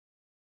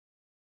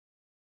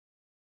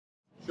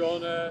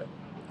Shaun,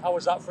 how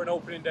was that for an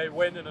opening day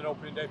win and an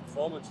opening day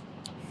performance?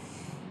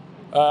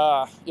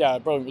 Yeah,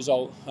 brilliant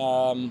result.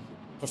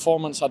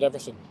 Performance had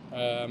everything.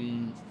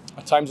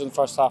 At times in the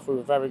first half we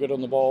were very good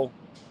on the ball.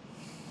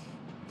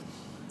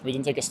 We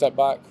didn't take a step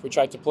back. We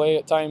tried to play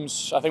at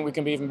times. I think we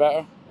can be even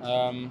better.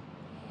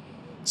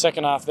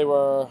 Second half,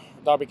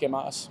 Derby came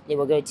at us. They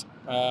were good.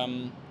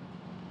 And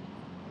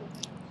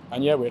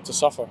yeah, we had to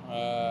suffer.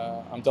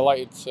 I'm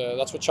delighted.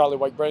 That's what Charlie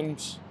White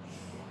brings.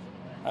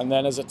 And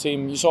then as a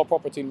team, you saw a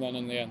proper team then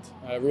in the end.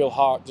 Real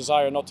heart,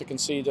 desire not to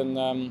concede,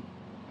 and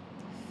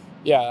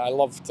yeah, I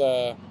loved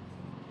a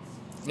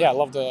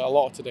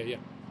lot of today. Yeah.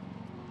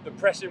 The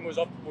pressing was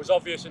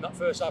obvious in that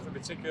first half in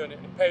particular, and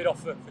it paid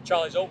off for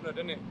Charlie's opener,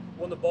 didn't it?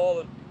 Won the ball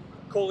and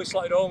coolly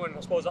slotted home, and I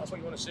suppose that's what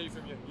you want to see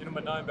from your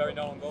number 9, very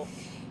now on goal.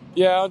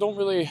 Yeah, I don't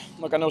really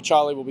look. I know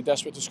Charlie will be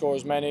desperate to score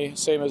as many,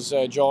 same as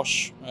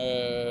Josh,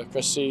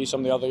 Chris C, some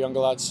of the other younger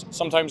lads.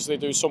 Sometimes they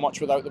do so much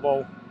without the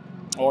ball,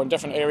 or in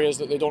different areas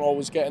that they don't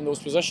always get in those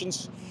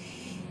positions.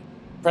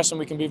 Pressing,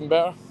 we can be even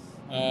better.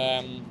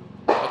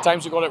 At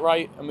times we got it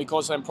right, and we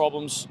caused them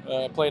problems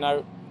playing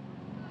out.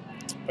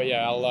 But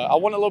yeah, I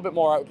want a little bit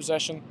more out of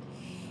possession,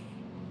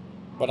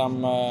 but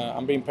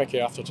I'm being picky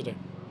after today.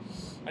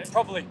 And it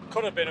probably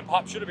could have been, and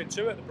perhaps should have been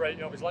 2 at the break.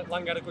 You know, it's like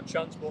Lang had a good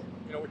chance, but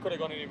we could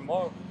have gone in even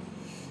more.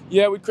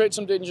 Yeah, we create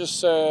some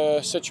dangerous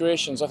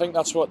situations. I think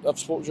that's what I've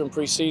spoken to in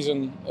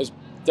pre-season. Has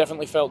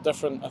definitely felt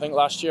different. I think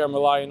last year I'm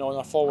relying on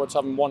our forwards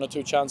having 1 or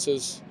 2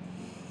 chances.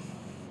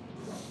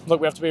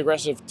 Look, we have to be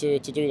aggressive to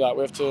do that.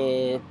 We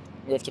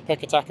have to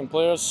pick attacking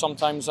players.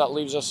 Sometimes that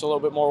leaves us a little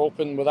bit more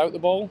open without the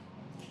ball.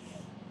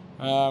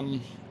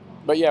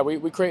 But yeah,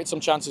 we created some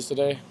chances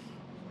today.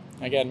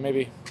 Again,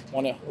 maybe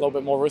want it a little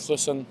bit more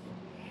ruthless, and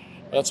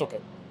that's okay.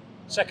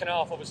 Second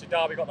half, obviously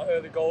Derby got that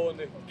early goal and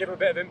they gave them a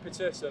bit of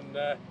impetus, and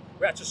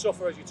we had to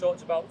suffer, as you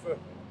talked about, for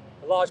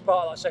a large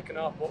part of that second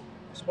half. But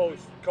I suppose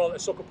you call it a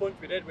sucker punch.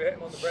 We did. We hit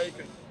him on the break,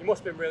 and you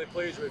must have been really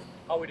pleased with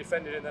how we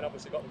defended and then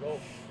obviously got the goal.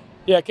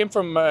 Yeah, it came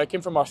from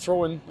our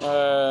throw-in.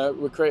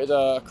 We created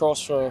a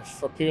cross for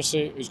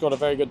Piercy, who's got a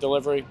very good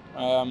delivery,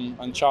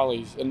 and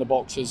Charlie in the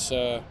box is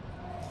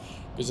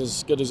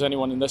as good as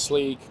anyone in this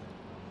league.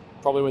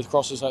 Probably with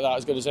crosses like that,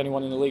 as good as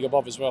anyone in the league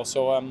above as well.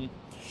 So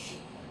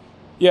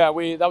yeah,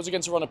 that was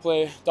against a run of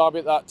play. Derby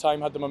at that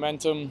time had the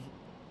momentum.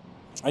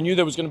 I knew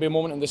there was going to be a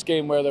moment in this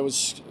game where there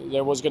was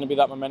going to be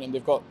that momentum.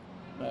 They've got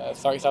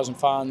 30,000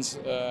 fans,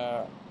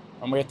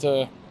 and we had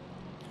to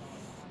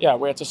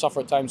suffer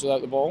at times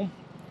without the ball.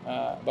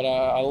 But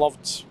I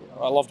loved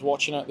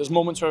watching it. There's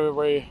moments where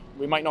we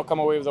might not come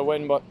away with a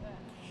win, but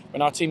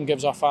when our team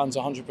gives our fans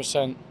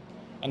 100%,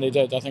 and they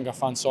did, I think our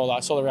fans saw that. I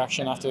saw the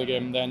reaction after the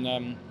game.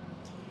 Then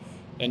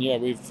yeah,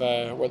 we're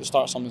at the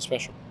start of something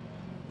special.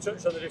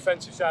 Touched on the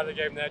defensive side of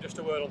the game there. Just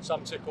a word on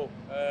Sam Tickle.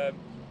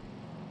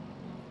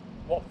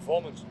 What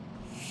performance?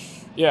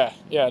 Yeah,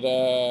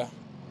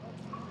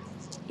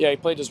 he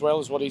played as well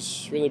as what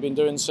he's really been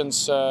doing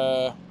since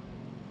the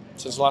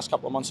last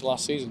couple of months of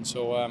last season.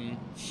 So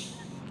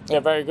yeah,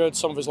 very good.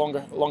 Some of his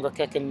longer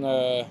kicking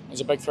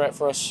is a big threat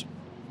for us.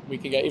 We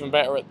could get even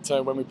better at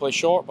when we play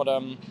short, but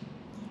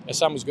yeah,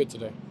 Sam was good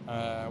today.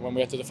 When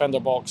we had to defend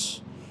our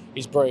box,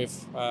 he's brave.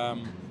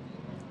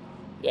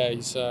 Yeah,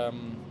 he's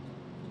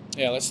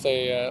yeah.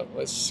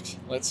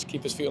 Let's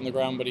keep his feet on the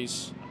ground, but he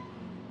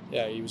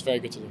was very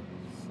good today.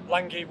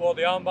 Langy wore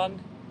the armband.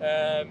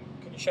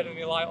 Can you shed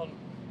any light on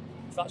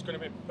if that's going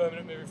to be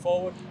permanent moving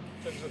forward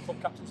in terms of the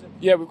club captaincy?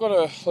 Yeah, we've got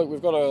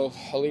a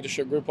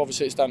leadership group.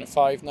 Obviously, it's down at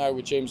 5 now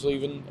with James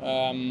leaving.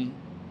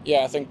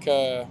 Yeah, I think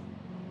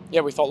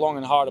we thought long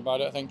and hard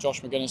about it. I think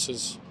Josh McGuinness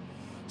is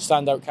a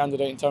standout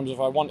candidate in terms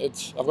of I've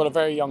got a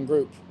very young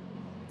group.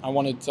 I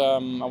wanted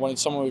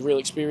someone with real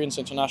experience,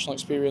 international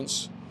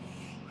experience.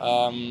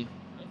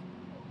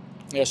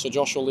 Yeah, so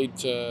Josh will lead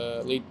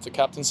to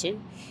captaincy,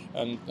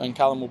 and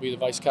Callum will be the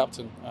vice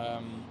captain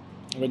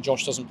when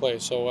Josh doesn't play.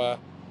 So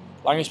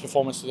Langy's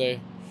performance today,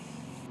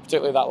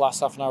 particularly that last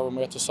half an hour when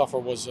we had to suffer,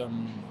 was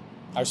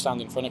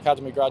outstanding. For an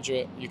academy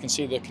graduate, you can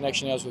see the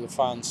connection he has with the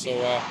fans. So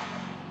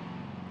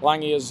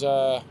Langy is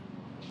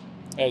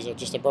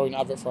just a brilliant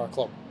advert for our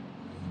club.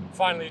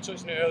 Finally, you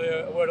touched on it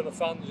earlier, a word on the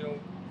fans.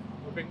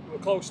 We're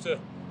close to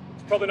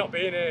probably not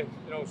being here,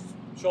 a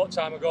short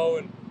time ago,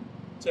 and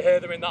to hear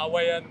them in that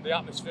away end, the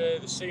atmosphere,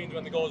 the scenes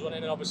when the goals went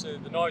in, and obviously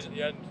the noise at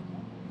the end,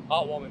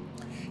 heartwarming.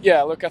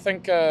 Yeah, look, I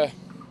think I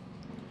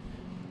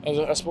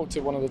spoke to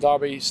one of the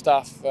Derby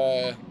staff.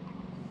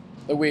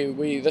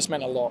 This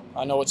meant a lot.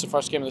 I know it's the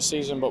first game of the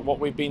season, but what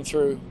we've been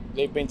through,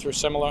 they've been through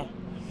similar.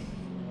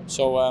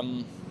 So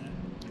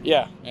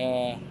yeah,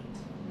 I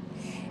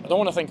don't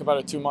want to think about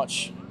it too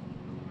much.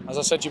 As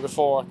I said to you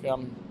before,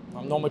 I'm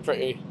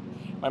normally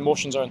my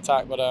emotions are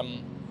intact, but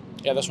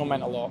yeah, this one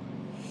meant a lot.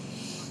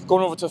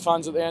 Going over to the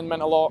fans at the end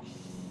meant a lot.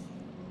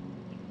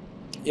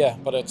 Yeah,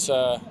 but it's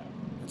a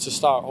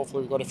start.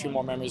 Hopefully we've got a few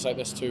more memories like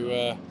this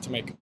to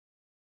make.